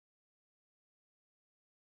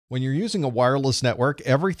When you're using a wireless network,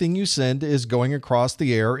 everything you send is going across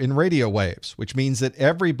the air in radio waves, which means that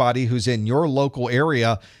everybody who's in your local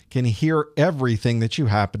area can hear everything that you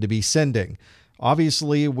happen to be sending.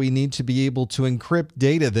 Obviously, we need to be able to encrypt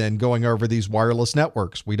data then going over these wireless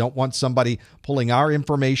networks. We don't want somebody pulling our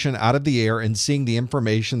information out of the air and seeing the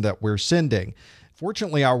information that we're sending.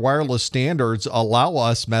 Fortunately, our wireless standards allow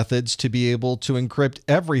us methods to be able to encrypt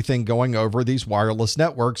everything going over these wireless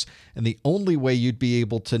networks, and the only way you'd be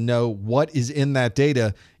able to know what is in that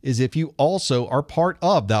data is if you also are part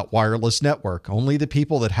of that wireless network. Only the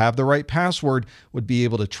people that have the right password would be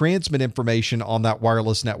able to transmit information on that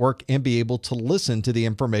wireless network and be able to listen to the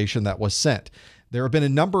information that was sent. There have been a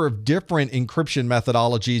number of different encryption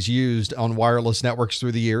methodologies used on wireless networks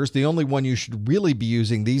through the years. The only one you should really be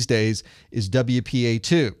using these days is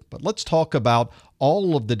WPA2. But let's talk about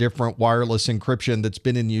all of the different wireless encryption that's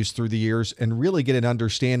been in use through the years and really get an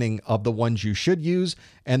understanding of the ones you should use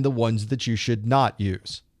and the ones that you should not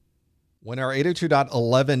use. When our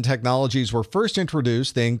 802.11 technologies were first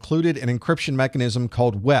introduced, they included an encryption mechanism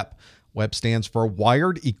called WEP. WEP stands for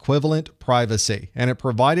Wired Equivalent Privacy, and it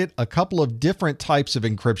provided a couple of different types of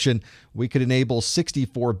encryption. We could enable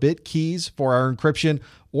 64-bit keys for our encryption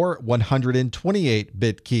or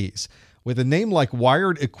 128-bit keys. With a name like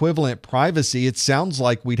Wired Equivalent Privacy, it sounds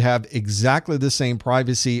like we'd have exactly the same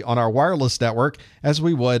privacy on our wireless network as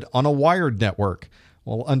we would on a wired network.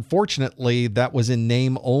 Well, unfortunately, that was in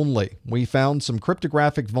name only. We found some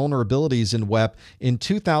cryptographic vulnerabilities in WEP in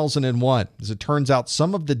 2001. As it turns out,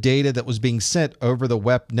 some of the data that was being sent over the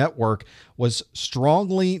WEP network was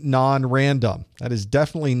strongly non-random. That is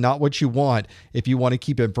definitely not what you want if you want to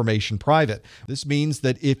keep information private. This means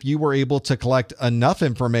that if you were able to collect enough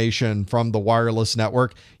information from the wireless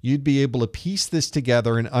network, you'd be able to piece this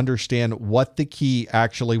together and understand what the key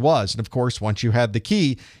actually was. And of course, once you had the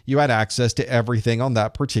key, you had access to everything on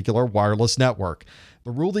that particular wireless network. The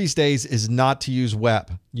rule these days is not to use WEP.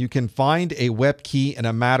 You can find a WEP key in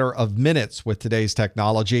a matter of minutes with today's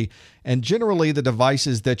technology, and generally the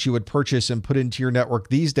devices that you would purchase and put into your network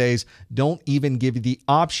these days don't even give you the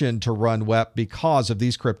option to run WEP because of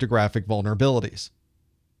these cryptographic vulnerabilities.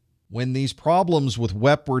 When these problems with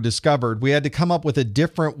WEP were discovered, we had to come up with a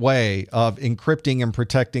different way of encrypting and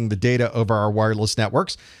protecting the data over our wireless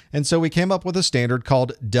networks. And so we came up with a standard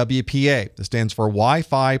called WPA. This stands for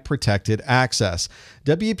Wi-Fi Protected Access.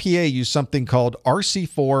 WPA used something called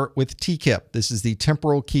RC4 with TKIP. This is the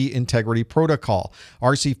Temporal Key Integrity Protocol.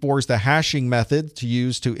 RC4 is the hashing method to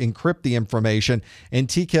use to encrypt the information, and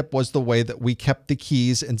TKIP was the way that we kept the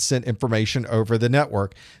keys and sent information over the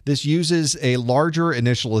network. This uses a larger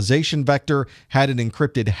initialization vector, had an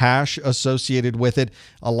encrypted hash associated with it.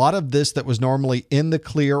 A lot of this that was normally in the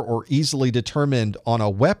clear or easily determined on a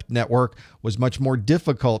WEP network was much more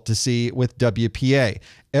difficult to see with WPA.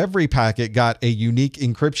 Every packet got a unique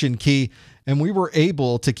encryption key, and we were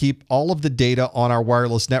able to keep all of the data on our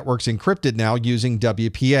wireless networks encrypted now using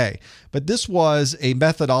WPA. But this was a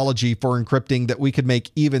methodology for encrypting that we could make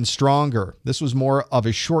even stronger. This was more of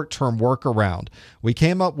a short-term workaround. We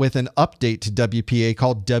came up with an update to WPA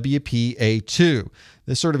called WPA2.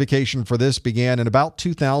 The certification for this began in about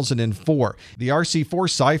 2004. The RC4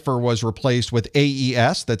 cipher was replaced with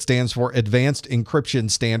AES, that stands for Advanced Encryption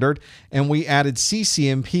Standard, and we added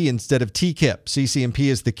CCMP instead of TKIP. CCMP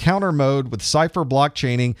is the counter mode with cipher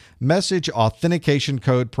blockchaining message authentication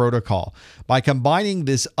code protocol. By combining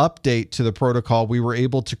this update to the protocol, we were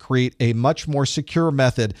able to create a much more secure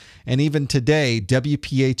method, and even today,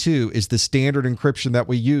 WPA2 is the standard encryption that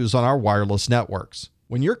we use on our wireless networks.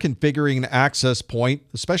 When you're configuring an access point,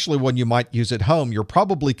 especially one you might use at home, you're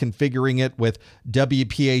probably configuring it with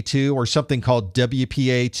WPA2 or something called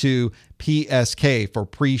WPA2 PSK for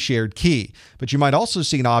pre-shared key. But you might also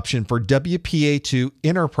see an option for WPA2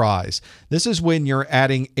 Enterprise. This is when you're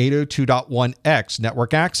adding 802.1x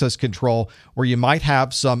network access control, where you might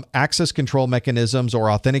have some access control mechanisms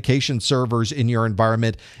or authentication servers in your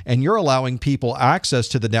environment, and you're allowing people access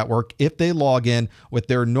to the network if they log in with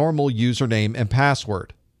their normal username and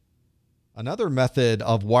password. Another method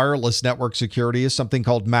of wireless network security is something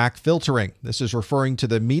called MAC filtering. This is referring to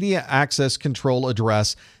the media access control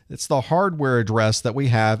address. It's the hardware address that we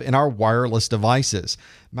have in our wireless devices.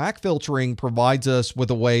 MAC filtering provides us with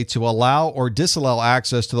a way to allow or disallow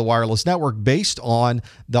access to the wireless network based on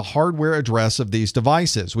the hardware address of these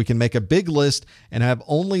devices. We can make a big list and have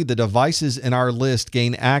only the devices in our list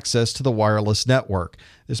gain access to the wireless network.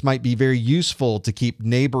 This might be very useful to keep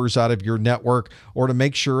neighbors out of your network or to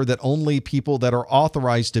make sure that only people that are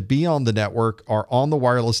authorized to be on the network are on the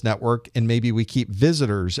wireless network, and maybe we keep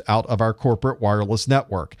visitors out of our corporate wireless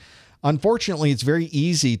network. Unfortunately, it's very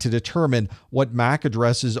easy to determine what MAC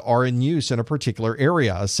addresses are in use in a particular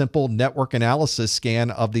area. A simple network analysis scan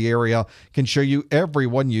of the area can show you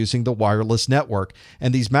everyone using the wireless network.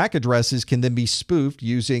 And these MAC addresses can then be spoofed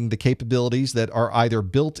using the capabilities that are either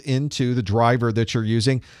built into the driver that you're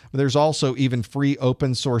using. There's also even free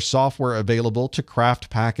open source software available to craft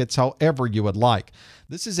packets however you would like.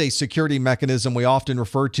 This is a security mechanism we often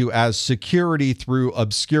refer to as security through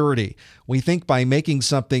obscurity. We think by making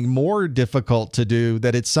something more difficult to do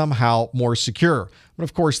that it's somehow more secure. But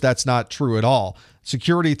of course, that's not true at all.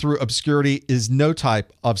 Security through obscurity is no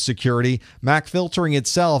type of security. MAC filtering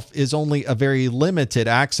itself is only a very limited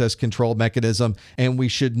access control mechanism, and we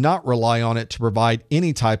should not rely on it to provide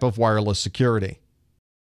any type of wireless security.